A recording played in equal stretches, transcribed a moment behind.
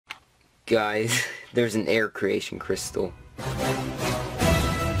Guys, there's an air creation crystal.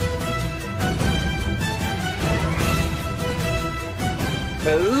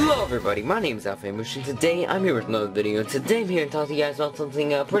 Hello everybody, my name is Alphamush, and today I'm here with another video. Today I'm here to talk to you guys about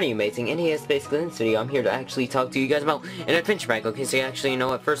something pretty amazing, and yes, basically in this video I'm here to actually talk to you guys about an adventure pack. Okay, so actually, you know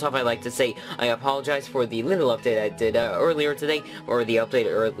what, first off I'd like to say I apologize for the little update I did earlier today, or the update,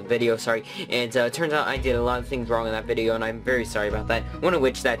 or the video, sorry, and turns out I did a lot of things wrong in that video, and I'm very sorry about that. One of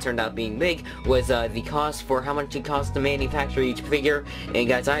which that turned out being big was the cost for how much it costs to manufacture each figure, and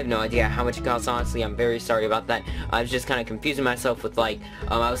guys, I have no idea how much it costs, honestly. I'm very sorry about that. I was just kind of confusing myself with like,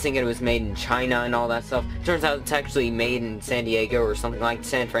 I was thinking it was made in China and all that stuff. Turns out it's actually made in San Diego or something like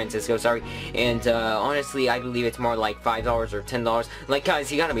San Francisco, sorry. And honestly, I believe it's more like $5 or $10. Like, guys,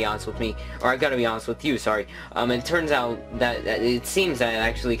 you gotta be honest with me, or I gotta be honest with you, sorry. It turns out that it seems that it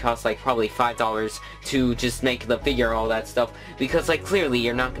actually costs like probably $5 to just make the figure, all that stuff. Because like clearly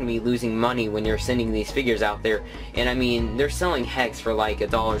you're not gonna be losing money when you're sending these figures out there. And I mean, they're selling Hex for like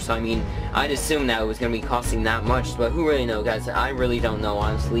 $1, so I mean, I'd assume that it was gonna be costing that much, but who really knows, guys? I really don't know,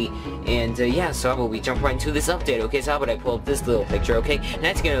 honestly. And yeah, so I will be jumping right into this update. Okay, so how about I pull up this little picture? Okay, and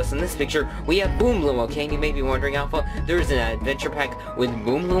as you can notice in this picture we have Boom Bloom. Okay, and you may be wondering, Alpha, there's an adventure pack with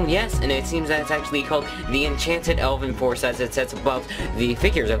Boom Bloom. Yes, and it seems that it's actually called the Enchanted Elven Force, as it says above the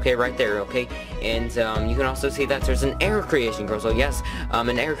figures. Okay, right there. Okay, and you can also see that there's an air creation crystal. Yes,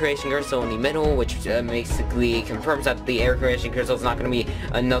 an air creation crystal in the middle, which basically confirms that the air creation crystal is not going to be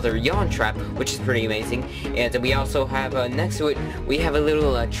another yawn trap, which is pretty amazing. And we also have next to it we have a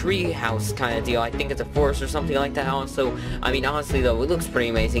little tree house kind of deal. I think it's a forest or something like that. Also, I mean, honestly though, it looks pretty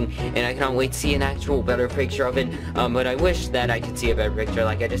amazing, and I cannot wait to see an actual better picture of it. But I wish that I could see a better picture,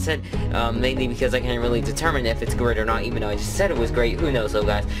 like I just said, mainly because I can't really determine if it's great or not, even though I just said it was great. Who knows though,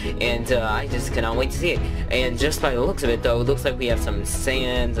 guys? And I just cannot wait to see it. And just by the looks of it though, it looks like we have some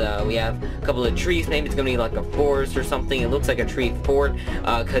sand, we have a couple of trees. Maybe it's gonna be like a forest or something. It looks like a tree fort,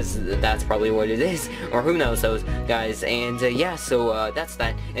 cause that's probably what it is, or who knows those guys. And yeah, so that's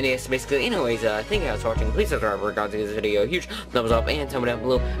that. And yes, basically, anyways, thank you guys for watching. Please subscribe if you this video, huge thumbs up, and tell me down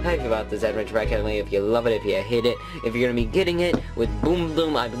below how you feel about this adventure pack. If you love it, if you hate it, if you're gonna be getting it with Boom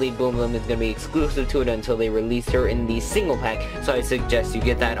Bloom. I believe Boom Bloom is gonna be exclusive to it until they release her in the single pack, so I suggest you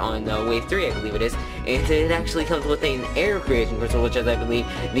get that on wave 3, I believe it is. And it actually comes with an air creation crystal, which is, I believe,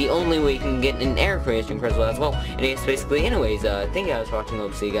 the only way you can get an air creation crystal as well. And it's basically, anyways, thank you guys for watching.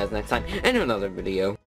 I'll see you guys next time in another video.